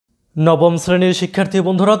নবম শ্রেণীর শিক্ষার্থী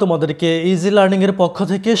বন্ধুরা তোমাদেরকে ইজি লার্নিং এর পক্ষ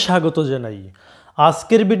থেকে স্বাগত জানাই।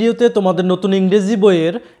 আজকের ভিডিওতে তোমাদের নতুন ইংরেজি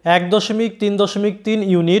বইয়ের 1.3.3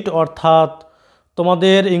 ইউনিট অর্থাৎ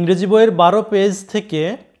তোমাদের ইংরেজি বইয়ের 12 পেজ থেকে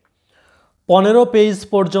 15 পেজ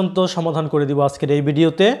পর্যন্ত সমাধান করে দিব আজকের এই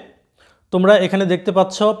ভিডিওতে। তোমরা এখানে দেখতে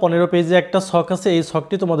পাচ্ছ 15 পেজে একটা ছক আছে, এই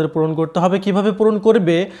ছকটি তোমাদের পূরণ করতে হবে। কিভাবে পূরণ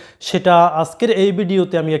করবে সেটা আজকের এই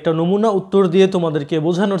ভিডিওতে আমি একটা নমুনা উত্তর দিয়ে তোমাদেরকে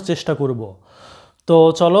বোঝানোর চেষ্টা করব। তো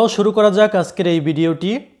চলো শুরু করা যাক আজকের এই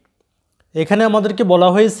ভিডিওটি। এখানে আমাদেরকে বলা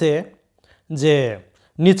হয়েছে যে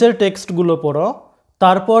নিচের টেক্সটগুলো পড়ো,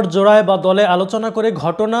 তারপর জোড়ায় বা দলে আলোচনা করে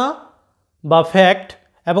ঘটনা বা ফ্যাক্ট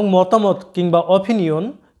এবং মতামত কিংবা অপিনিয়ন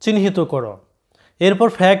চিহ্নিত করো। এরপর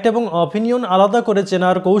ফ্যাক্ট এবং অপিনিয়ন আলাদা করে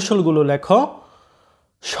চেনার কৌশলগুলো লেখো।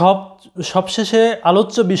 সবশেষে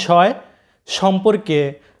আলোচ্য বিষয় সম্পর্কে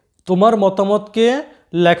তোমার মতামতকে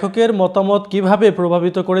লেখকের মতামত কিভাবে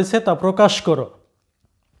প্রভাবিত করেছে তা প্রকাশ করো।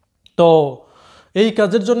 তো এই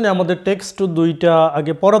কাজের জন্য আমাদের টেক্সট দুইটা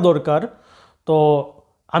আগে পড়া দরকার। তো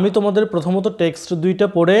আমি তোমাদের প্রথমত টেক্সট দুইটা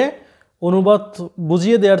পড়ে অনুবাদ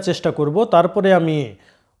বুঝিয়ে দেওয়ার চেষ্টা করব, তারপরে আমি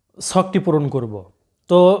ছকটি পূরণ করব।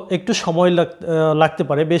 তো একটু সময় লাগতে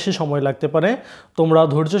পারে, বেশি সময় লাগতে পারে। তোমরা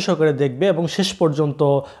ধৈর্য সহকারে দেখবে এবং শেষ পর্যন্ত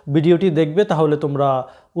ভিডিওটি দেখবে, তাহলে তোমরা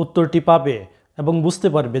উত্তরটি পাবে এবং বুঝতে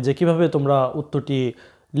পারবে যে কিভাবে তোমরা উত্তরটি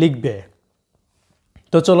লিখবে।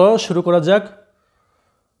 তো চলো শুরু করা যাক।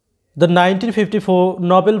 The 1954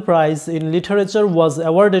 Nobel Prize in Literature was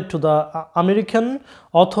awarded to the American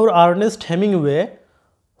author Ernest Hemingway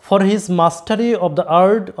for his mastery of the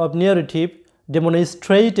art of narrative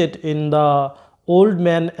demonstrated in The Old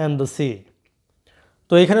Man and the Sea.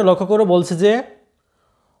 তো এখানে লক্ষ্য করে বলছে যে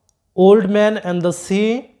old man and the sea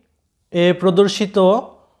এ প্রদর্শিত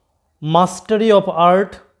মাস্টারি of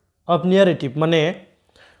art of narrative, মানে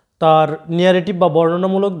তার narrative বা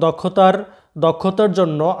বর্ণনামূলক দক্ষতার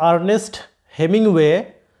জন্য আর্নেস্ট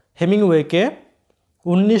হেমিংওয়েকে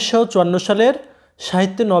 1954 সালের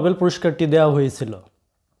সাহিত্যে নোবেল পুরস্কারটি দেওয়া হয়েছিল।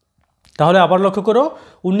 তাহলে আবার লক্ষ্য করো,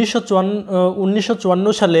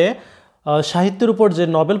 1954 সালে সাহিত্যের উপর যে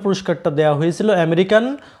নোবেল পুরস্কারটা দেওয়া হয়েছিল আমেরিকান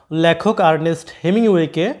লেখক আর্নেস্ট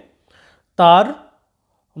হেমিংওয়েকে তার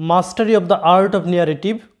মাস্টারি of the art of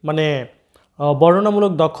narrative মানে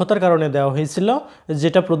বর্ণনামূলক দক্ষতার কারণে দেওয়া হয়েছিল,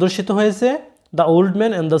 যেটা প্রদর্শিত হয়েছে the old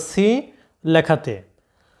man and the sea লেখাতে।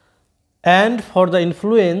 And for the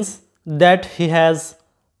influence that he has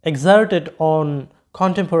exerted on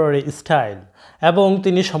contemporary style, এবং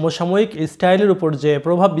তিনি সমসাময়িক স্টাইলের উপর যে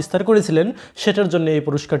প্রভাব বিস্তার করেছিলেন সেটার জন্য এই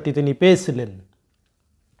পুরস্কারটি তিনি পেয়েছিলেন।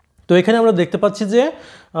 তো এখানে আমরা দেখতে পাচ্ছি যে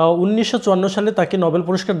 1954 সালে তাকে নোবেল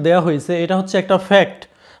পুরস্কার দেওয়া হয়েছে, এটা হচ্ছে একটা ফ্যাক্ট,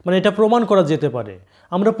 মানে এটা প্রমাণ করা যেতে পারে।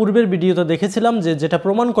 আমরা পূর্বের ভিডিওতে দেখেছিলাম যে যেটা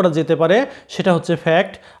প্রমাণ করা যেতে পারে সেটা হচ্ছে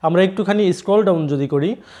ফ্যাক্ট। আমরা একটুখানি স্ক্রল ডাউন যদি করি,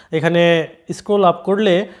 এখানে স্ক্রল আপ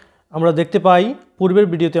করলে আমরা দেখতে পাই পূর্বের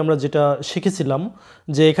ভিডিওতে আমরা যেটা শিখেছিলাম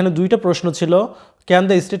যে এখানে দুইটা প্রশ্ন ছিল, can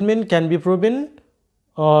the statement can be proven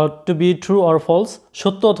two be true or false,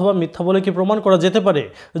 সত্য অথবা মিথ্যা বলে কি প্রমাণ করা যেতে পারে।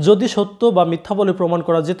 যদি সত্য বা মিথ্যা বলে প্রমাণ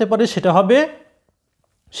করা যেতে পারে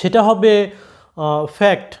সেটা হবে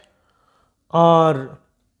ফ্যাক্ট। আর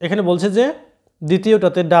এখানে বলছে যে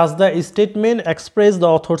দ্বিতীয়টাতে does the statement express the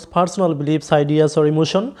author's personal believes ideas or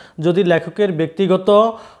emotion, যদি লেখকের ব্যক্তিগত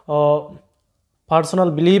পার্সোনাল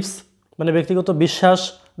বিলিভস মানে ব্যক্তিগত বিশ্বাস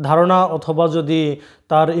ধারণা অথবা যদি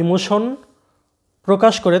তার ইমোশন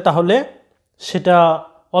প্রকাশ করে তাহলে সেটা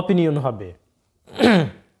অপিনিয়ন হবে।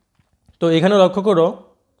 তো এখানে লক্ষ্য করো,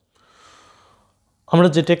 আমরা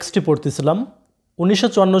যে টেক্সটটি পড়তেছিলাম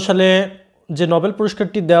 1954 সালে যে নোবেল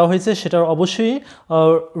পুরস্কারটি দেওয়া হয়েছে সেটার অবশ্যই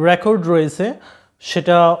রেকর্ড রয়েছে,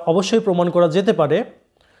 সেটা অবশ্যই প্রমাণ করা যেতে পারে,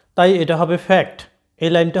 তাই এটা হবে ফ্যাক্ট। এই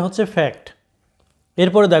লাইনটা হচ্ছে ফ্যাক্ট।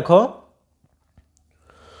 এরপরে দেখো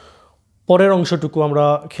পরের অংশটুকু আমরা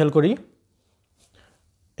খেয়াল করি।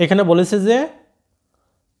 এখানে বলেছে যে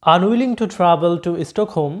unwilling to travel to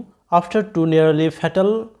Stockholm after 2 nearly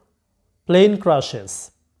fatal plane crashes.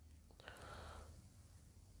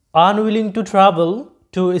 Unwilling to travel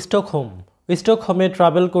to Stockholm, স্টকহোমে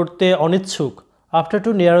travel করতে অনিচ্ছুক। After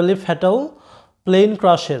 2 nearly fatal plane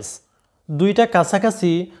crashes, দুইটা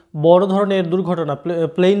কাছাকাছি বড় ধরনের দুর্ঘটনা,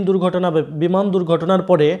 প্লেন দুর্ঘটনা বিমান দুর্ঘটনার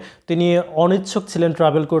পরে তিনি অনিচ্ছুক ছিলেন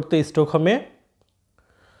ট্রাভেল করতে স্টকহোমে।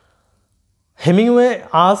 হেমিংওয়ে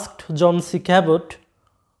আস্কড জন সি ক্যাবট,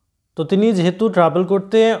 তো তিনি যেহেতু ট্রাভেল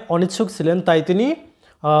করতে অনিচ্ছুক ছিলেন তাই তিনি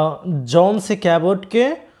জন সি ক্যাবটকে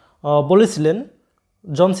বলেছিলেন।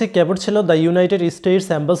 জন সি ক্যাবট ছিল the United states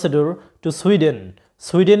ambassador two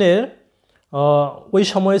সুইডেনের ওই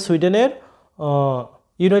সময়ে সুইডেনের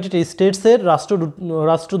ইউনাইটেড স্টেটসের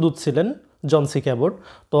রাষ্ট্রদূত ছিলেন জন সি ক্যাবট।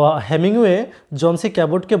 তো হেমিংওয়ে জন সি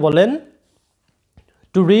ক্যাবটকে বলেন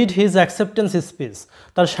to read his acceptance speech,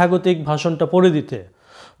 তার স্বাগতিক ভাষণটা পড়ে দিতে।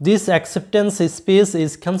 This acceptance speech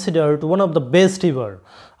is considered one of the best ever,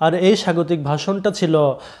 আর এই স্বাগতিক ভাষণটা ছিল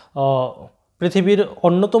পৃথিবীর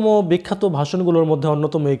অন্যতম বিখ্যাত ভাষণগুলোর মধ্যে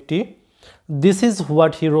অন্যতম একটি। This is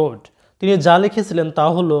what he wrote, তিনি যা লিখেছিলেন তা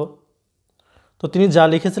হলো, তো তিনি যা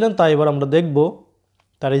লিখেছিলেন তা এবার আমরা দেখব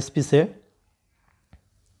তার স্পিচে।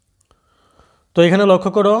 তো এখানে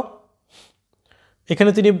লক্ষ্য করো,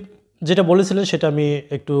 এখানে তিনি যেটা বলেছিলেন সেটা আমি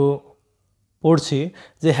একটু পড়ছি,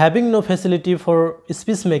 যে having no facility for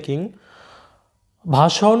speech making,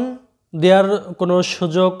 ভাষণ দেওয়ার কোনো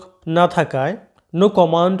সুযোগ না থাকায়, নো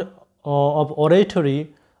কমান্ড অফ অরেটরি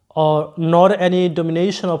নর অ্যানি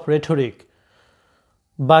ডমিনেশন অফ রেটরিক,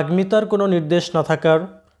 বাগ্মিতার কোনো নির্দেশ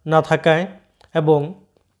না থাকায় এবং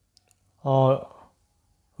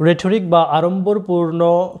রেটরিক বা আড়ম্বরপূর্ণ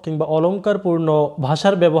কিংবা অলঙ্কারপূর্ণ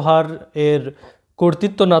ভাষার ব্যবহার এর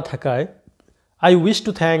কর্তৃত্ব না থাকায়, I wish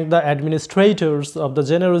to thank the administrators of the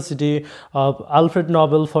generosity of Alfred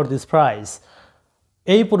Nobel for this prize.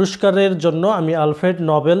 এই পুরস্কারের জন্য আমি আলফ্রেড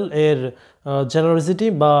নোবেল এর জেনারোসিটি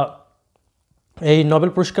বা এই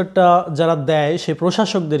নোবেল পুরস্কারটা যারা দেয় সেই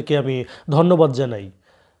প্রশাসকদেরকে আমি ধন্যবাদ জানাই।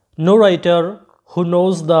 No writer who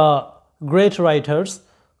knows the great writers,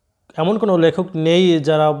 এমন কোনো লেখক নেই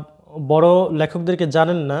যারা বড় লেখকদেরকে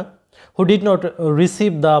জানেন না। Who did not receive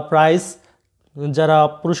the prize, যারা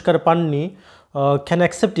পুরস্কার পাননি, can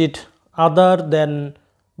accept it other than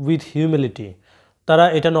with humility, তারা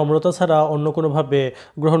এটা নম্রতা ছাড়া অন্য কোনোভাবে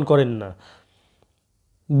গ্রহণ করেন না।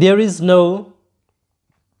 There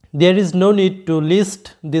is no need to list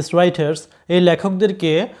this writers, এই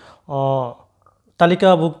লেখকদেরকে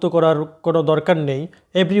তালিকাভুক্ত করার কোনো দরকার নেই।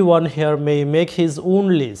 Every one here may make his own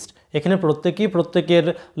list, এখানে প্রত্যেকের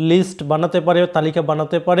লিস্ট বানাতে পারে, তালিকা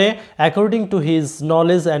বানাতে পারে according to his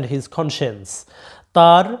knowledge and his conscience,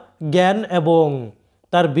 তার জ্ঞান এবং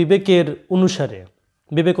তার বিবেক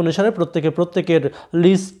অনুসারে প্রত্যেকের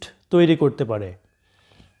লিস্ট তৈরি করতে পারে।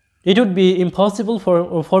 It would be impossible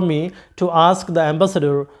for me to ask the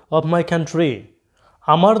ambassador of my country,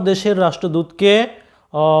 আমার দেশের রাষ্ট্রদূতকে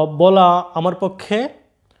বলা আমার পক্ষে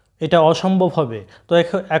এটা অসম্ভব হবে। তো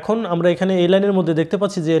এখন আমরা এখানে এই লাইনের মধ্যে দেখতে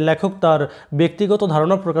পাচ্ছি যে লেখক তার ব্যক্তিগত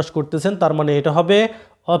ধারণা প্রকাশ করতেছেন, তার মানে এটা হবে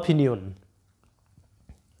অপিনিয়ন।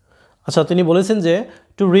 আচ্ছা, তিনি বলেছেন যে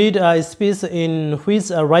to read a speech in which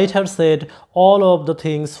a writer shed all of the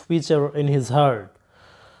things which are in his heart,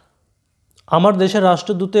 আমার দেশের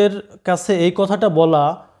রাষ্ট্রদূতের কাছে এই কথাটা বলা,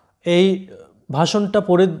 এই ভাষণটা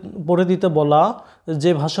পড়ে দিতে বলা,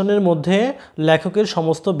 যে ভাষণের মধ্যে লেখকের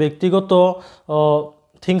সমস্ত ব্যক্তিগত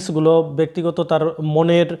থিংসগুলো, ব্যক্তিগত তার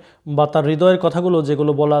মনের বা তার হৃদয়ের কথাগুলো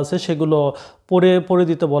যেগুলো বলা আছে সেগুলো পড়ে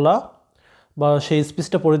দিতে বলা বা সেই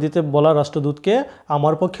স্পিচটা পড়ে দিতে বলা রাষ্ট্রদূতকে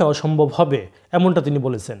আমার পক্ষে অসম্ভব হবে, এমনটা তিনি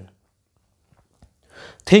বলেছেন।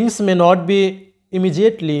 Things may not be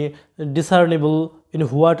immediately ডিসার্নেবল in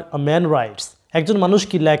what a man rights, একজন মানুষ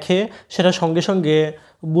কি লেখে সেটা সঙ্গে সঙ্গে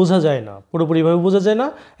বোঝা যায় না, পুরোপুরিভাবে বোঝা যায় না।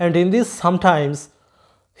 And in this sometimes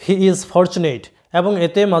he is fortunate, এবং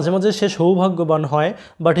এতে মাঝে মাঝে সে সৌভাগ্যবান হয়।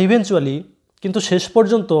 বাট ইভেনচুয়ালি, কিন্তু শেষ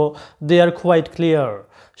পর্যন্ত দে আর কোয়াইট ক্লিয়ার,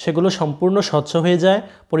 সেগুলো সম্পূর্ণ স্বচ্ছ হয়ে যায়,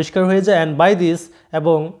 পরিষ্কার হয়ে যায়। And by this,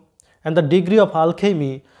 and the degree of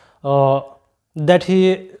alchemy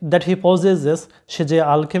that he possesses, সে যে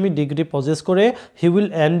আলকেমি ডিগ্রি পজেস করে, he will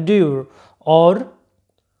এন্ডিউর or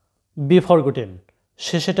B forgotten,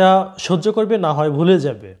 সে সেটা সহ্য করবে, না হয় ভুলে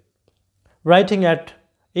যাবে। Writing at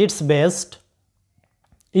it's best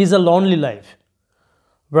is a lonely life,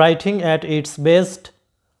 writing at it's best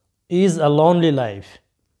is a lonely life,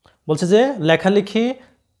 বলছে যে লেখালেখি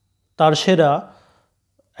তার সেরা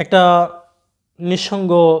একটা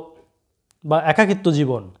নিঃসঙ্গ বা একাকিত্ব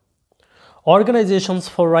জীবন। Organisations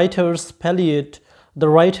for writers প্যালিয়েট the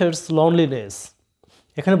writers loneliness,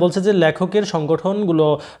 এখানে বলছে যে লেখকের সংগঠনগুলো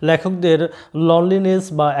লেখকদের লনলিনেস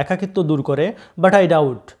বা একাকিত্ব দূর করে। বাট আই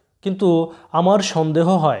ডাউট, কিন্তু আমার সন্দেহ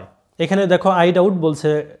হয়। এখানে দেখো আই ডাউট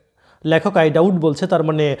বলছে, লেখক আই ডাউট বলছে, তার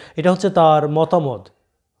মানে এটা হচ্ছে তার মতামত,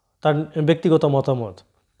 তার ব্যক্তিগত মতামত।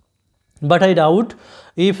 But I doubt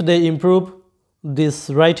if they improve this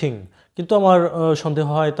writing, কিন্তু আমার সন্দেহ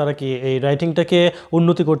হয় তারা কি এই রাইটিংটাকে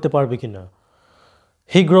উন্নতি করতে পারবে কি না।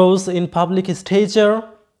 হি গ্রোজ ইন পাবলিক স্টেচার,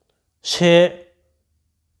 সে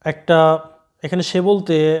একটা, এখানে সে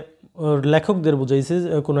বলতে লেখকদের বুঝাইছে,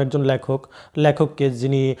 কোনো একজন লেখককে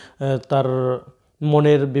যিনি তার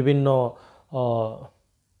মনের বিভিন্ন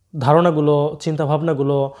ধারণাগুলো,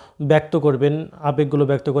 চিন্তাভাবনাগুলো ব্যক্ত করবেন, আবেগগুলো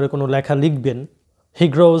ব্যক্ত করে কোনো লেখা লিখবেন। He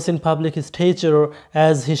grows in public stature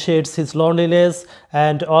as he shades his loneliness,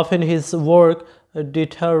 and often his work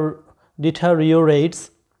deteriorates.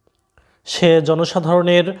 সে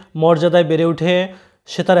জনসাধারণের মর্যাদায় বেড়ে ওঠে,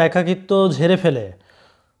 সে তার একাকিত্ব ঝেড়ে ফেলে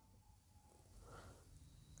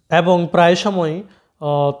এবং প্রায় সময়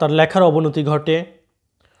তার লেখার অবনতি ঘটে।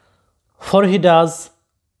 For he does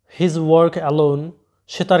his work alone,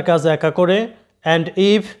 সে তার কাজ একা করে। And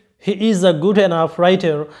if he is a good enough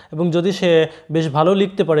writer, এবং যদি সে বেশ ভালো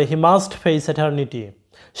লিখতে পারে, হি মাস্ট ফেস এটার্নিটি,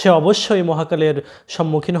 সে অবশ্যই মহাকালের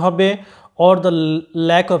সম্মুখীন হবে। Or the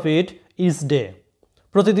lack of it is day,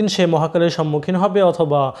 প্রতিদিন সে মহাকালের সম্মুখীন হবে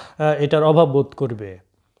অথবা এটার অভাব বোধ করবে।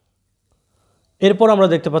 এরপর আমরা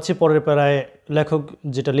দেখতে পাচ্ছি পরের প্যারায় লেখক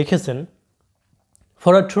যেটা লিখেছেন,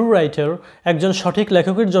 ফর আ ট্রু রাইটার, একজন সঠিক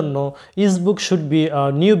লেখকের জন্য is book should be a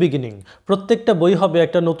new beginning, প্রত্যেকটা বই হবে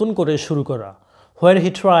একটা নতুন করে শুরু করা। হোয়ার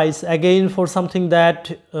হি thrice again for something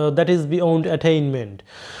that is beyond অ্যাটেইনমেন্ট,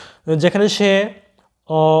 যেখানে সে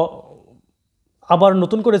আবার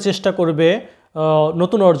নতুন করে চেষ্টা করবে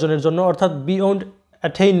নতুন অর্জনের জন্য, অর্থাৎ বিয়ন্ড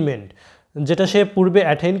অ্যাটেইনমেন্ট, যেটা সে পূর্বে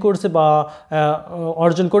অ্যাটেইন করছে বা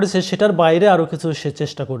অর্জন করেছে সেটার বাইরে আরও কিছু সে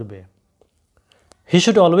চেষ্টা করবে। He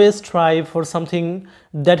should always try for something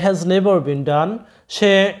that has never been ডান, সে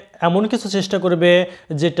এমন কিছু চেষ্টা করবে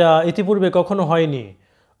যেটা ইতিপূর্বে কখনো হয়নি।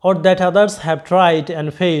 Or that others have tried and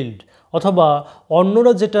field, অথবা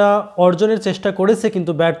অন্যরা যেটা অর্জনের চেষ্টা করেছে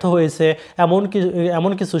কিন্তু ব্যর্থ হয়েছে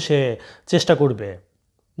এমন কিছু সে চেষ্টা করবে।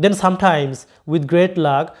 দেন সামটাইমস উইথ গ্রেট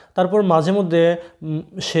লাক, তারপর মাঝে মধ্যে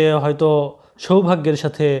সে হয়তো সৌভাগ্যের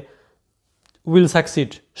সাথে উইল সাকসিড,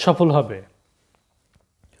 সফল হবে।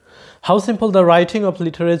 How simple the writing of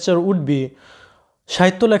literature would be,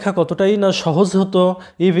 সাহিত্য লেখা কতটাই না সহজ হতো,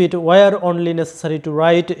 if it were only necessary to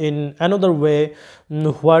right in another way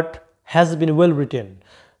what has been well written,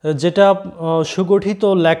 যেটা সুগঠিত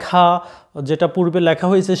লেখা, যেটা পূর্বে লেখা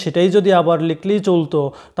হয়েছে সেটাই যদি আবার লিখলেই চলতো,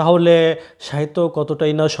 তাহলে সাহিত্য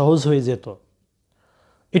কতটাই না সহজ হয়ে যেত।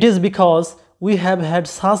 It is because we have had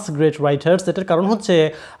such great writers, এটার কারণ হচ্ছে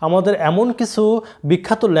আমাদের এমন কিছু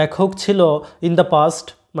বিখ্যাত লেখক ছিল ইন দ্য পাস্ট,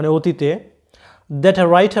 মানে অতীতে, that a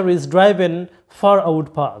writer is driven fur out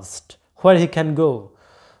past where he can go,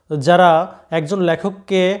 যারা একজন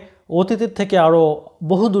লেখককে অতীতের থেকে আরও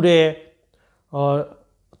বহু দূরে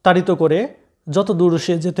তাড়িত করে যত দূর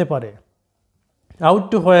সে যেতে পারে। Out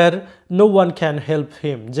to where no one can help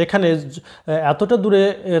him, যেখানে এতটা দূরে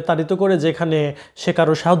তাড়িত করে যেখানে সে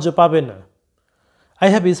কারো সাহায্য পাবে না। I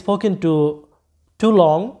have spoken to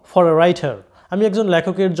long for a writer, আমি একজন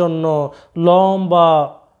লেখকের জন্য লম্বা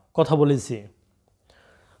কথা বলেছি।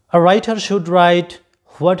 A writer should write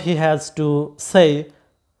what he has to say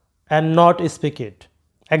and not speak ইট,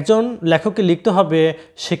 একজন লেখককে লিখতে হবে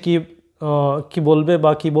সে কি বলবে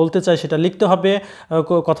বা কি বলতে চায় সেটা লিখতে হবে,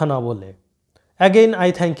 কথা না বলে। অ্যাগেইন আই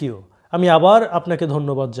থ্যাংক ইউ, আমি আবার আপনাকে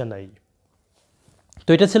ধন্যবাদ জানাই। তো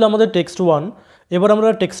এটা ছিল আমাদের টেক্সট 1। এবার আমরা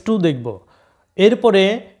টেক্সট 2 দেখব। এরপরে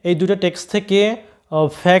এই দুটো টেক্সট থেকে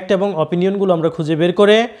ফ্যাক্ট এবং অপিনিয়নগুলো আমরা খুঁজে বের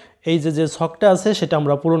করে এই যে ছকটা আছে সেটা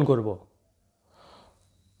আমরা পূরণ করব।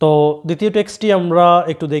 তো দ্বিতীয় টেক্সটটি আমরা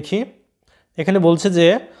একটু দেখি। এখানে বলছে যে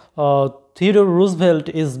Theodore Roosevelt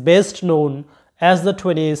is best known as the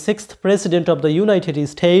 26th president of the United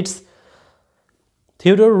states.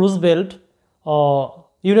 Theodore Roosevelt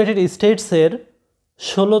United স্টেটসের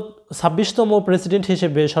 26তম president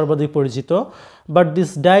হিসেবে সর্বাধিক পরিচিত। But this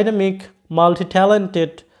dynamic multi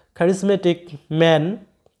talented charismatic man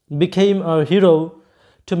became a hero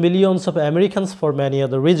to millions of Americans for many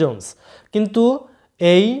other reasons. কিন্তু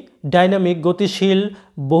এই dynamic, গতিশীল,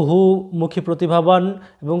 বহুমুখী, প্রতিভাবান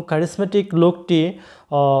এবং কারিসমেটিক লোকটি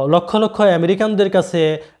লক্ষ লক্ষ আমেরিকানদের কাছে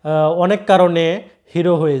অনেক কারণে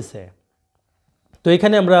হিরো হয়েছে। তো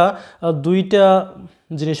এখানে আমরা দুইটা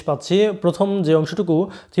জিনিস পাচ্ছি। প্রথম যে অংশটুকু,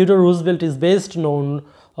 Theodore Roosevelt is best known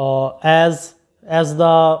as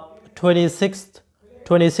the 26th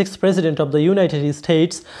president of the United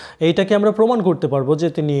states, এইটাকে আমরা প্রমাণ করতে পারবো যে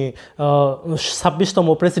তিনি 26তম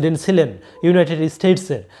প্রেসিডেন্ট ছিলেন ইউনাইটেড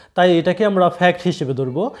স্টেটসের, তাই এটাকে আমরা ফ্যাক্ট হিসেবে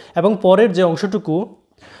ধরব। এবং পরের যে অংশটুকু,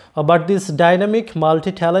 but this dynamic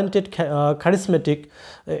multi talented কারিসমেটিক,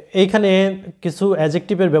 এইখানে কিছু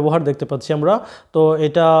অ্যাডজেক্টিভের ব্যবহার দেখতে পাচ্ছি আমরা। তো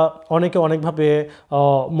এটা অনেকে অনেকভাবে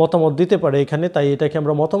মতামত দিতে পারে এখানে, তাই এটাকে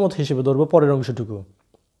আমরা মতামত হিসেবে ধরব। পরের অংশটুকু,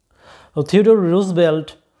 Theodore Roosevelt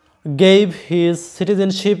gave his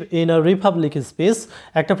citizenship in a Republic speech,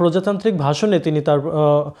 একটা প্রজাতান্ত্রিক ভাষণে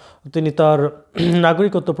তিনি তার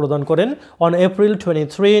নাগরিকত্ব প্রদান করেন। অন এপ্রিল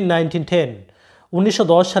 23, 1910,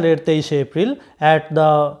 1910 সালের 23শে April, at the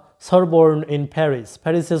সরবোর্ন in Paris,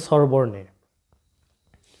 প্যারিসের সরবোর্নে।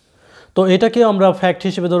 তো এটাকে আমরা ফ্যাক্ট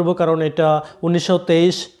হিসেবে ধরবো, কারণ এটা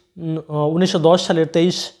 1910 সালের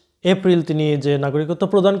 23 এপ্রিল তিনি যে নাগরিকত্ব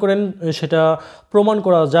প্রদান করেন সেটা প্রমাণ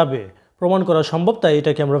করা যাবে, প্রমাণ করা সম্ভব, তাই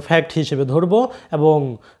এটাকে আমরা ফ্যাক্ট হিসেবে ধরবো এবং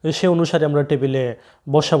সে অনুসারে আমরা টেবিলে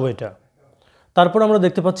বসাবো এটা। তারপর আমরা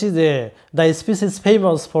দেখতে পাচ্ছি যে the speech is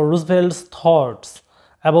famous for রুজভেল্টস thoughts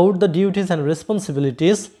about the duties and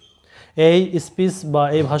responsibilities. এই স্পিচ বা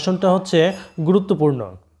এই ভাষণটা হচ্ছে গুরুত্বপূর্ণ,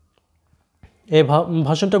 এই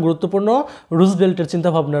ভাষণটা গুরুত্বপূর্ণ রুজভেল্টের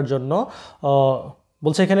চিন্তাভাবনার জন্য।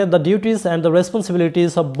 বলছে এখানে the duties and the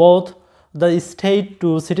responsibilities of both the state to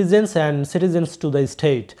citizens and citizens to the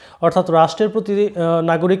state, অর্থাৎ রাষ্ট্রের প্রতি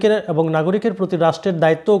নাগরিকের এবং নাগরিকের প্রতি রাষ্ট্রের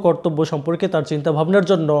দায়িত্ব ও কর্তব্য সম্পর্কে তার চিন্তাভাবনার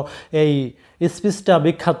জন্য এই স্পিচটা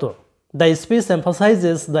বিখ্যাত। The speech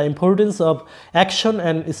emphasises the importance of action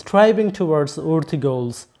and striving towards worthy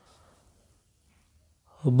goals.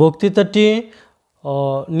 বক্তৃতাটি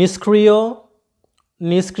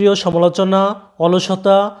নিষ্ক্রিয় সমালোচনা,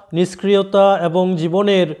 অলসতা, নিষ্ক্রিয়তা এবং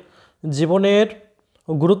জীবনের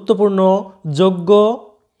গুরুত্বপূর্ণ যোগ্য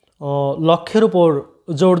লক্ষ্যের উপর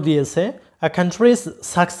জোর দিয়েছে। আ কান্ট্রিজ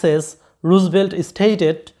সাকসেস,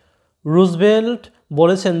 রুজভেল্ট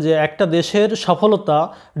বলেছেন যে একটা দেশের সফলতা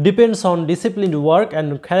depends on disciplined work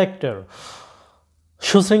and character,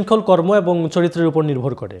 সুশৃঙ্খল কর্ম এবং চরিত্রের উপর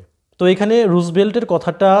নির্ভর করে। তো এখানে রুজভেল্টের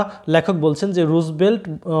কথাটা লেখক বলছেন যে রুজভেল্ট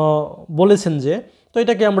বলেছেন যে, তো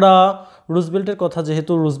এটাকে আমরা রুজভেল্টের কথা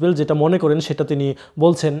যেহেতু রুজভেল্ট যেটা মনে করেন সেটা তিনি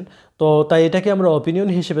বলছেন, তো তাই এটাকে আমরা অপিনিয়ন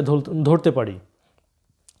হিসেবে ধরতে পারি।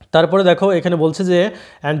 তারপরে দেখো এখানে বলছে যে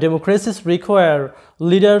and democracies require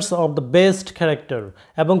leaders of the best character,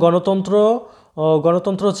 এবং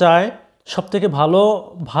গণতন্ত্র চায় সবথেকে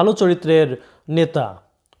ভালো চরিত্রের নেতা।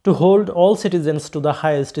 To hold all citizens to the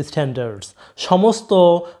highest standards, সমস্ত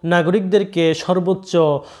নাগরিকদেরকে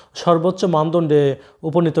সর্বোচ্চ মানদণ্ডে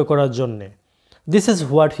উপনীত করার জন্যে। This is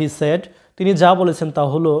what he said, তিনি যা বলেছেন তা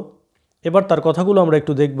হলো। এবার তার কথাগুলো আমরা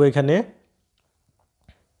একটু দেখব এখানে।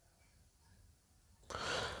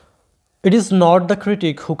 It is not the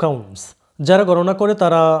critic who counts, যারা গণনা করে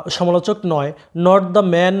তারা সমালোচক নয়। Not the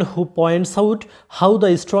man who points out how the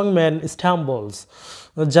strong man স্ট্যাম্বলস,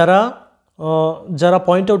 যারা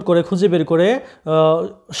পয়েন্ট আউট করে, খুঁজে বের করে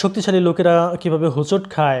শক্তিশালী লোকেরা কীভাবে হোঁচট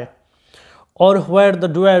খায়। Or where the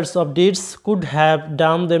Dooars of deeds could have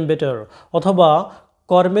done them better, অথবা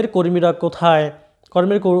কর্মের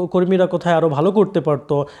কর্মীরা কোথায় আরও ভালো করতে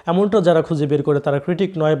পারতো, এমনটা যারা খুঁজে বের করে তারা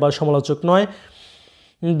ক্রিটিক নয় বা সমালোচক নয়।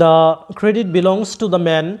 The credit belongs to the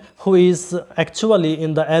man who is actually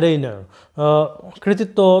in the arena,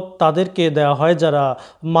 কৃতিত্ব তাদেরকে দেওয়া হয় যারা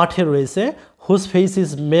মাঠে রয়েছে। Whose face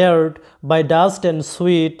is মেয়ার্ড by dust and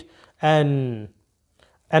sweet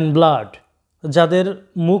and blood, যাদের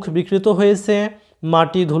মুখ বিকৃত হয়েছে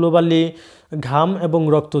মাটি, ধুলোবালি, ঘাম এবং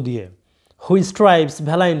রক্ত দিয়ে। হু স্ট্রাইভস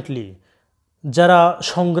ভ্যালাইন্টলি, যারা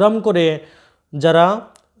সংগ্রাম করে, যারা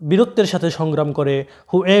বীরত্বের সাথে সংগ্রাম করে।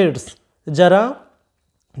 হু এডস, যারা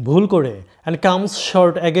ভুল করে। And comes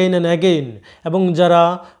short again and again, এবং যারা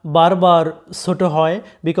বারবার ছোট হয়।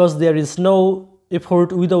 Because there is no effort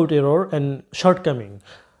without error and shortcoming,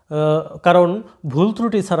 কারণ ভুল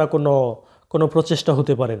ত্রুটি ছাড়া কোনো প্রচেষ্টা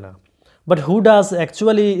হতে পারে না। But who does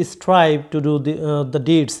actually strive to do the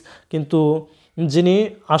deeds, কিন্তু যিনি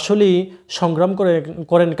আসলেই সংগ্রাম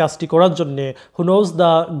করেন কাজটি করার জন্যে। হু নোজ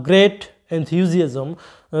দ্য গ্রেট এনথিউজিয়াজম,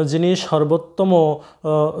 যিনি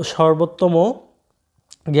সর্বোত্তম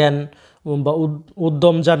জ্ঞান বা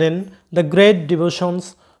উদ্যম জানেন। দ্য গ্রেট ডিভোশনস,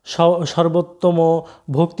 সর্বোত্তম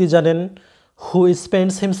ভক্তি জানেন। হু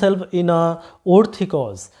spends himself in a ওর্থি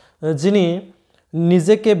cause, যিনি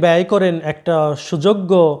নিজেকে ব্যয় করেন একটা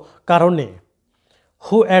সুযোগ্য কারণে।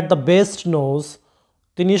 হু অ্যাট দ্য বেস্ট নোজ,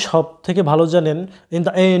 তিনি সব থেকে ভালো জানেন। ইন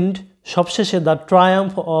দ্য এন্ড, সবশেষে the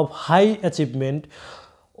Triumf of high achievement,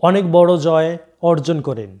 অনেক বড় জয় অর্জন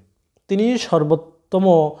করেন। তিনি সর্বোত্তম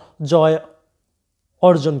জয়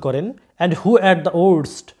অর্জন করেন। And who at the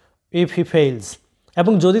worst if he fails,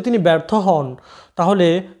 এবং যদি তিনি ব্যর্থ হন তাহলে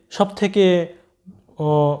সব থেকে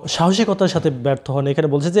সাহসিকতার সাথে ব্যর্থ হন। এখানে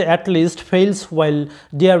বলছে যে at least fails while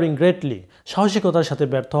ডিয়ারিং greatly, সাহসিকতার সাথে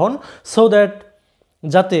ব্যর্থ হন। সো দ্যাট,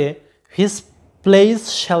 যাতে his place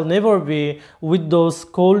shall never be with those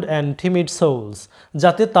cold and timid sols,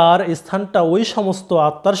 যাতে তার স্থানটা ওই সমস্ত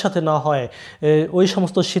আত্মার সাথে না হয়, ওই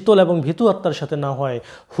সমস্ত শীতল এবং ভীতু আত্মার সাথে না হয়।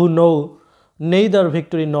 হু নো নেইদার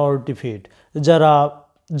ভিক্টরি নর ডিফিট, যারা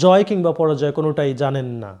জয় কিংবা পরাজয় কোনোটাই জানেন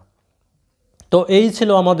না। তো এই ছিল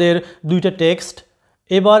আমাদের দুইটা টেক্সট।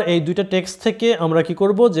 এবার এই দুইটা টেক্সট থেকে আমরা কি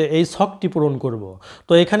করব, যে এই ছকটি পূরণ করব।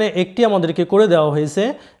 তো এখানে একটি আমাদেরকে করে দেওয়া হয়েছে।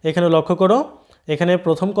 এখানে লক্ষ্য করো, এখানে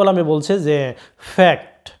প্রথম কলামে বলছে যে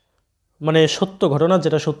ফ্যাক্ট মানে সত্য ঘটনা,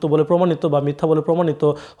 যেটা সত্য বলে প্রমাণিত বা মিথ্যা বলে প্রমাণিত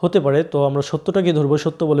হতে পারে। তো আমরা সত্যটাকে ধরবো,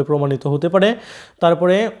 সত্য বলে প্রমাণিত হতে পারে।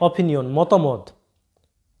 তারপরে অপিনিয়ন, মতামত।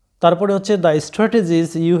 তারপরে হচ্ছে the strategies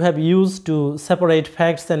you have use to separate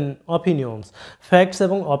facts and অপিনিয়নস, facts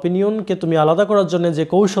এবং অপিনিয়নকে তুমি আলাদা করার জন্য যে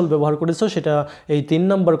কৌশল ব্যবহার করেছো সেটা এই 3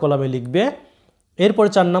 নম্বর কলামে লিখবে। এরপরে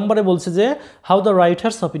 4 নম্বরে বলছে যে how the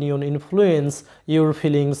writers opinion influence your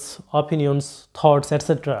feelings, opinions, thoughts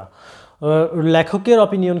etcetera. লেখকের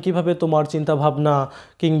অপিনিয়ন কিভাবে তোমার চিন্তাভাবনা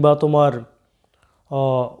কিংবা তোমার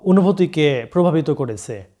অনুভূতিকে প্রভাবিত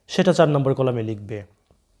করেছে, সেটা 4 নম্বর কলামে লিখবে।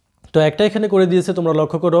 তো একটা এখানে করে দিয়েছে, তোমরা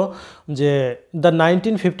লক্ষ্য করো যে the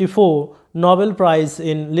 1954 Nobel prize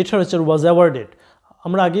in literature was awarded.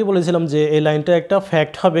 আমরা আগেই বলেছিলাম যে এই লাইনটা একটা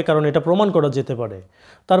ফ্যাক্ট হবে, কারণ এটা প্রমাণ করা যেতে পারে।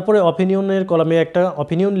 তারপরে অপিনিয়নের কলামে একটা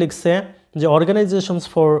অপিনিয়ন লিখছে যে organisations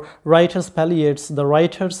for writers প্যালিয়েটস the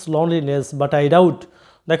writers loneliness but I doubt.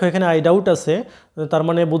 দেখো এখানে আই ডাউট আছে, তার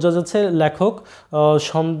মানে বোঝা যাচ্ছে লেখক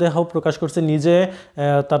সন্দেহ প্রকাশ করছে, নিজে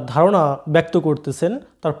তার ধারণা ব্যক্ত করতেছেন,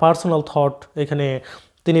 তার পার্সোনাল থট এখানে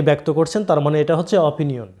তিনি ব্যক্ত করছেন, তার মানে এটা হচ্ছে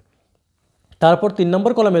অপিনিয়ন। তারপর 3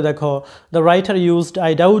 নম্বর কলামে দেখো the writer used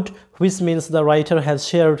I doubt which means the writer has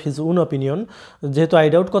shared his own opinion. যেহেতু আই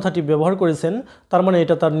ডাউট কথাটি ব্যবহার করেছেন, তার মানে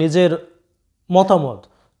এটা তার নিজের মতামত।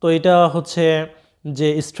 তো এটা হচ্ছে যে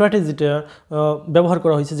স্ট্র্যাটেজিটা ব্যবহার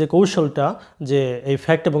করা হয়েছে, যে কৌশলটা, যে এই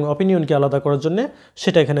ফ্যাক্ট এবং অপিনিয়নকে আলাদা করার জন্য,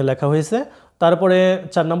 সেটা এখানে লেখা হয়েছে। তারপরে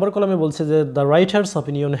 4 নম্বর কলামে বলছে যে the writers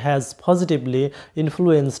opinion has positively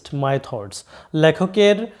influenced my thoughts.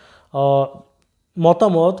 লেখকের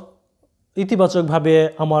মতামত ইতিবাচকভাবে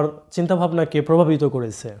আমার চিন্তাভাবনাকে প্রভাবিত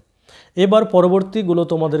করেছে। এবার পরবর্তীগুলো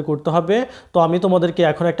তোমাদের করতে হবে। তো আমি তোমাদেরকে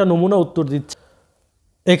এখন একটা নমুনা উত্তর দিচ্ছি।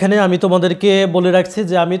 এখানে আমি তোমাদেরকে বলে রাখছি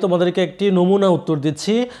যে আমি তোমাদেরকে একটি নমুনা উত্তর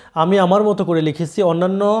দিচ্ছি, আমি আমার মতো করে লিখেছি।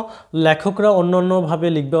 অন্যান্য লেখকরা অন্যান্যভাবে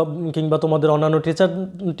লিখবে, কিংবা তোমাদের অন্যান্য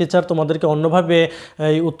টিচার তোমাদেরকে অন্যভাবে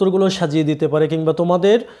এই উত্তরগুলো সাজিয়ে দিতে পারে, কিংবা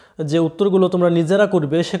তোমাদের যে উত্তরগুলো তোমরা নিজেরা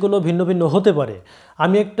করবে সেগুলো ভিন্ন ভিন্ন হতে পারে।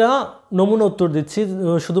 আমি একটা নমুনা উত্তর দিচ্ছি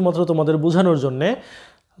শুধুমাত্র তোমাদের বোঝানোর জন্যে।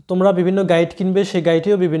 তোমরা বিভিন্ন গাইড কিনবে, সেই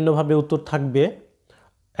গাইডেও বিভিন্নভাবে উত্তর থাকবে,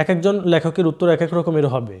 এক একজন লেখকের উত্তর এক এক রকমের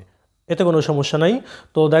হবে, এতে কোনো সমস্যা নাই।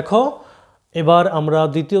 তো দেখো এবার আমরা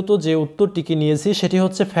দ্বিতীয়ত যে উত্তরটিকে নিয়েছি সেটি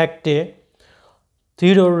হচ্ছে ফ্যাক্টে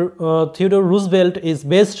Theodore Roosevelt is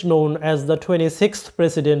best known as the 26th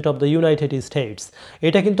president of the United states.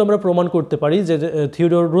 এটা কিন্তু আমরা প্রমাণ করতে পারি যে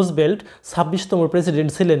থিওডোর রুজভেল্ট 26তম প্রেসিডেন্ট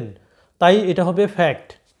ছিলেন, তাই এটা হবে ফ্যাক্ট।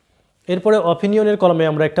 এরপরে অপিনিয়নের কলমে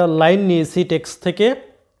আমরা একটা লাইন নিয়েছি টেক্সট থেকে,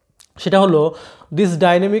 সেটা হলো this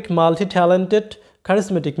dynamic multi talented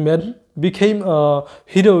charismatic man became a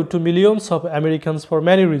hero to millions of Americans for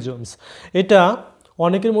many reasons. এটা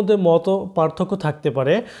অনেকের মধ্যে মত পার্থক্য থাকতে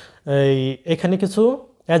পারে। এখানে কিছু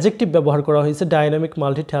অ্যাডজেক্টিভ ব্যবহার করা হয়েছে, dynamic,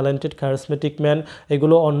 multi talented, charismatic man,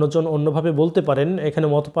 এগুলো অন্যজন অন্যভাবে বলতে পারেন, এখানে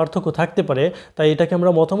মত পার্থক্য থাকতে পারে, তাই এটাকে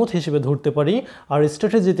আমরা মতামত হিসেবে ধরতে পারি। আর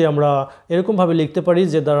স্ট্র্যাটেজিতে আমরা এরকমভাবে লিখতে পারি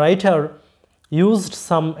যে the writer used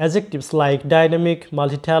some adjectives like dynamic,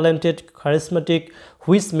 multi-talented, charismatic,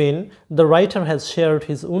 which mean the writer has shared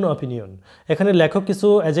his own opinion. এখানে লেখক কিছু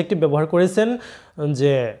অ্যাডজেক্টিভ ব্যবহার করেছেন,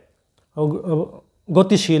 যে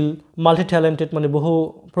গতিশীল, মাল্টি ট্যালেন্টেড মানে বহু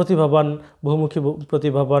প্রতিভাবান, বহুমুখী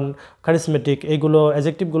প্রতিভাবান, কারিসমেটিক, এইগুলো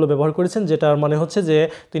অ্যাডজেক্টিভগুলো ব্যবহার করেছেন, যেটার মানে হচ্ছে যে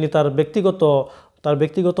তিনি তার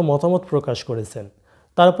ব্যক্তিগত মতামত প্রকাশ করেছেন।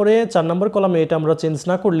 তারপরে 4 নম্বর কলামে এটা আমরা চেঞ্জ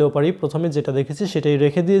না করলেও পারি, প্রথমে যেটা দেখেছি সেটাই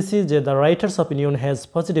রেখে দিয়েছি যে the writers opinion has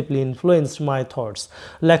positively influenced my thoughts.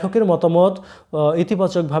 লেখকের মতামত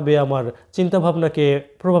ইতিবাচকভাবে আমার চিন্তাভাবনাকে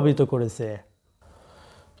প্রভাবিত করেছে।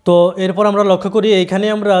 তো এরপর আমরা লক্ষ্য করি এইখানে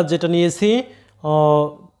আমরা যেটা নিয়েছি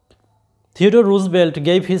Theodore Roosevelt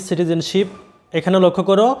gave his citizenship. এখানে লক্ষ্য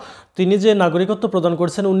করো তিনি যে নাগরিকত্ব প্রদান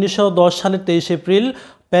করছেন 1910 সালের 23 এপ্রিল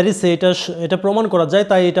প্যারিসে, এটা প্রমাণ করা যায়,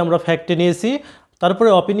 তাই এটা আমরা ফ্যাক্টে নিয়েছি। তারপরে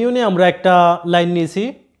অপিনিয়নে আমরা একটা লাইন নিয়েছি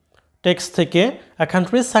টেক্সট থেকে, আ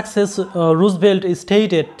countries success Roosevelt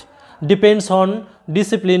stated depends on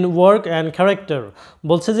discipline, work and character.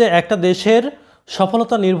 বলছে যে একটা দেশের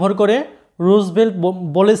সফলতা নির্ভর করে, রুজভেল্ট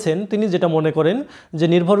বলেছেন তিনি যেটা মনে করেন যে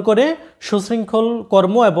নির্ভর করে সুশৃঙ্খল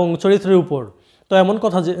কর্ম এবং চরিত্রের উপর। তো এমন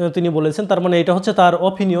কথা তিনি বলেছেন, তার মানে এটা হচ্ছে তার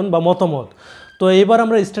অপিনিয়ন বা মতামত। তো এইবার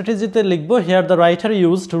আমরা স্ট্র্যাটেজিতে লিখব here the writer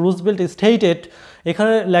used Roosevelt stated.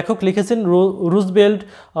 এখানে লেখক লিখেছেন রুজভেল্ট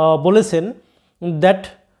বলেছেন,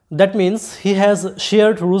 that means he has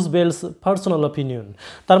shared রুজভেল্টস personal opinion.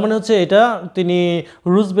 তার মানে হচ্ছে এটা তিনি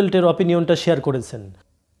রুজভেল্টের অপিনিয়নটা শেয়ার করেছেন।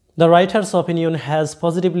 The writers opinion has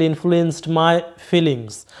positively influenced my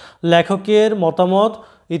feelings. লেখকের মতামত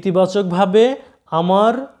ইতিবাচকভাবে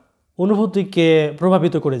আমার অনুভূতিকে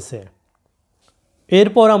প্রভাবিত করেছে।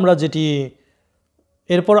 এরপর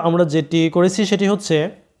আমরা যেটি করেছি সেটি হচ্ছে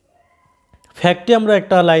ফ্যাক্টে আমরা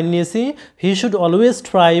একটা লাইন নিয়েছি, he should always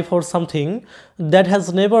try for something that has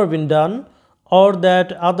never been done or that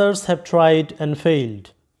others have tried and failed.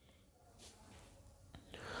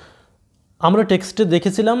 আমরা টেক্সটে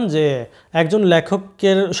দেখেছিলাম যে একজন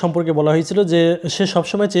লেখকের সম্পর্কে বলা হয়েছিল যে সে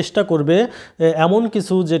সবসময় চেষ্টা করবে এমন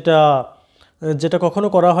কিছু যেটা যেটা কখনো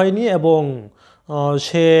করা হয়নি, এবং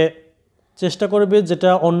সে চেষ্টা করবে যেটা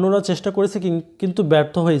অন্যরা চেষ্টা করেছে কিন্তু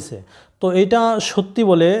ব্যর্থ হয়েছে। তো এটা সত্যি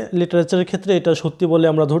বলে লিটারেচারের ক্ষেত্রে এটা সত্যি বলে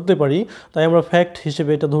আমরা ধরতে পারি, তাই আমরা ফ্যাক্ট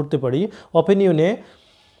হিসেবে এটা ধরতে পারি। অপিনিয়নে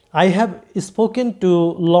I have spoken too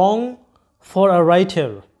long for a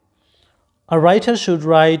writer. A writer should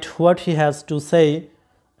write what he has to say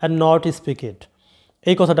and not speak it.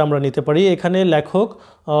 এই কথাটা আমরা নিতে পারি। এখানে লেখক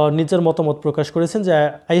নিজের মতামত প্রকাশ করেছেন যে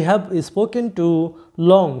I have spoken to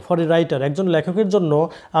long for a writer, একজন লেখকের জন্য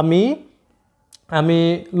আমি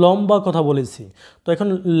লম্বা কথা বলেছি। তো এখন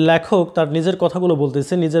লেখক তার নিজের কথাগুলো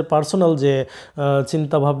বলতেছে, নিজের পার্সোনাল যে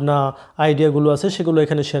চিন্তাভাবনা আইডিয়াগুলো আছে সেগুলো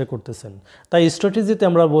এখানে শেয়ার করতেছেন। তাই স্ট্র্যাটেজিতে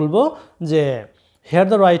আমরা বলবো যে here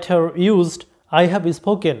the writer used I have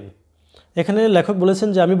spoken. এখানে লেখক বলেছেন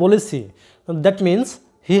যে আমি বলেছি, that means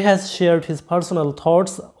he has shared his personal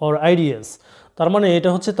thoughts or ideas. তার মানে এটা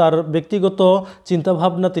হচ্ছে তার ব্যক্তিগত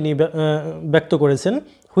চিন্তাভাবনা তিনি ব্যক্ত করেছেন।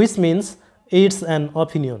 Which means it's an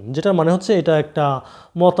opinion, যেটার মানে হচ্ছে এটা একটা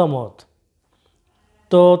মতামত।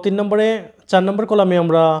 তো 4 নম্বর কলামে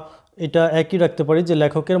আমরা এটা একই রাখতে পারি যে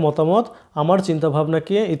লেখকের মতামত আমার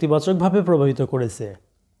চিন্তাভাবনাকে ইতিবাচকভাবে প্রভাবিত করেছে।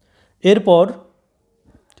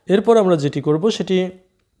 এরপর আমরা যেটি করব সেটি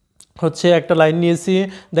হচ্ছে একটা লাইন নিয়েছি,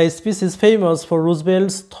 the speech is famous for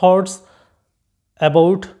রুজভেল্টস thoughts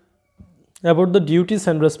about the duties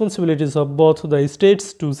and responsibilities of both the states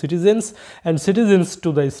to citizens and citizens to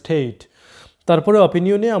the state. তারপরে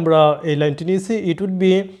অপিনিয়নে আমরা এই লাইনটি নিয়েছি, it would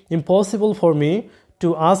be impossible for me to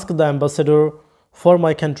ask the ambassador for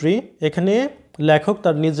my country. এখানে লেখক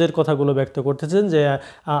তার নিজের কথাগুলো ব্যক্ত করতেছেন যে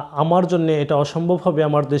আমার জন্য এটা অসম্ভব হবে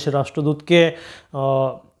আমার দেশের রাষ্ট্রদূতকে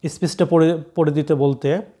স্পিচটা পড়ে দিতে বলতে।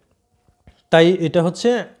 তাই এটা হচ্ছে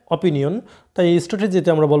অপিনিয়ন। তাই স্ট্র্যাটেজিতে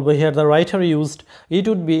আমরা বলবো here the writer used it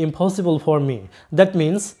would be impossible for me, that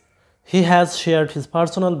means he has shared his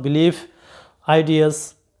personal belief ideas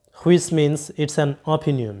which means it's an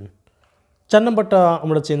opinion. 4 নম্বরটা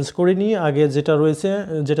আমরা চেঞ্জ করিনি, আগে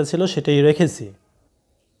যেটা ছিল সেটাই রেখেছি।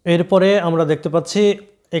 এরপরে আমরা দেখতে পাচ্ছি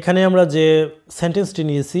এখানে আমরা যে সেন্টেন্সটি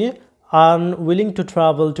নিয়েছি, unwilling to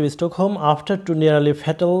travel to Stockholm after 2 nearly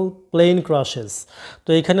fatal plane ক্রাশেস। তো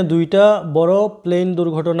এখানে 2টা বড় প্লেন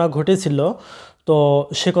দুর্ঘটনা ঘটেছিল, তো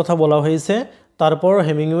সে কথা বলা হয়েছে। তারপর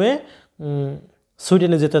হেমিংওয়ে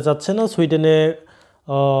সুইডেনে যেতে চাচ্ছে না, সুইডেনে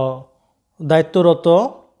দায়িত্বরত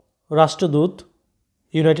রাষ্ট্রদূত,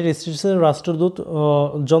 ইউনাইটেড স্টেটসের রাষ্ট্রদূত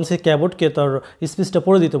জন সি ক্যাবটকে তার স্পিচটা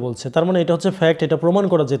পড়ে দিতে বলছে। তার মানে এটা হচ্ছে ফ্যাক্ট, এটা প্রমাণ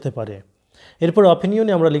করা যেতে পারে। এরপর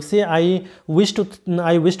অপিনিয়নে আমরা লিখছি I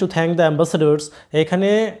wish to thank the ambassadors. এখানে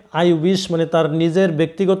আই উইশ মানে তার নিজের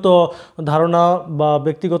ব্যক্তিগত ধারণা বা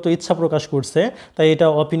ব্যক্তিগত ইচ্ছা প্রকাশ করছে, তাই এটা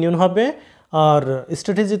অপিনিয়ন হবে। আর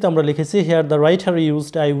স্ট্র্যাটেজিতে আমরা লিখেছি here the writer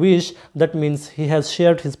used I wish, that means he has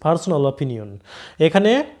shared his personal opinion.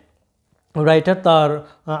 এখানে রাইটার তার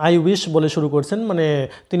আই উইশ বলে শুরু করছেন, মানে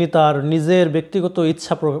তিনি তার নিজের ব্যক্তিগত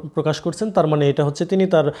ইচ্ছা প্রকাশ করছেন। তার মানে এটা হচ্ছে তিনি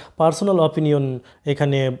তার পার্সোনাল অপিনিয়ন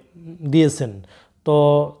এখানে দিয়েছেন। তো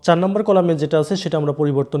 4 নম্বর কলামে যেটা আছে সেটা আমরা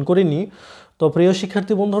পরিবর্তন করিনি। তো প্রিয়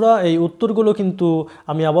শিক্ষার্থী বন্ধুরা, এই উত্তরগুলো কিন্তু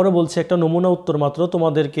আমি আবারও বলছি একটা নমুনা উত্তর মাত্র,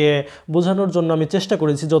 তোমাদেরকে বোঝানোর জন্য আমি চেষ্টা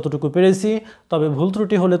করেছি যতটুকু পেরেছি। তবে ভুল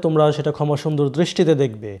ত্রুটি হলে তোমরা সেটা ক্ষমা সুন্দর দৃষ্টিতে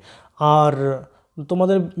দেখবে। আর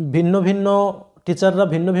তোমাদের ভিন্ন ভিন্ন টিচাররা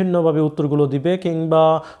ভিন্ন ভিন্নভাবে উত্তরগুলো দিবে, কিংবা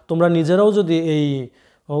তোমরা নিজেরাও যদি এই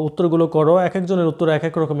উত্তরগুলো করো, এক একজনের উত্তর এক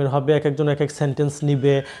এক রকমের হবে, এক একজন এক এক সেন্টেন্স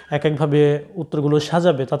নিবে, এক একভাবে উত্তরগুলো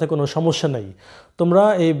সাজাবে, তাতে কোনো সমস্যা নাই। তোমরা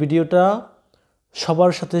এই ভিডিওটা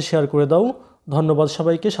সবার সাথে শেয়ার করে দাও। ধন্যবাদ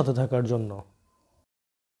সবাইকে সাথে থাকার জন্য।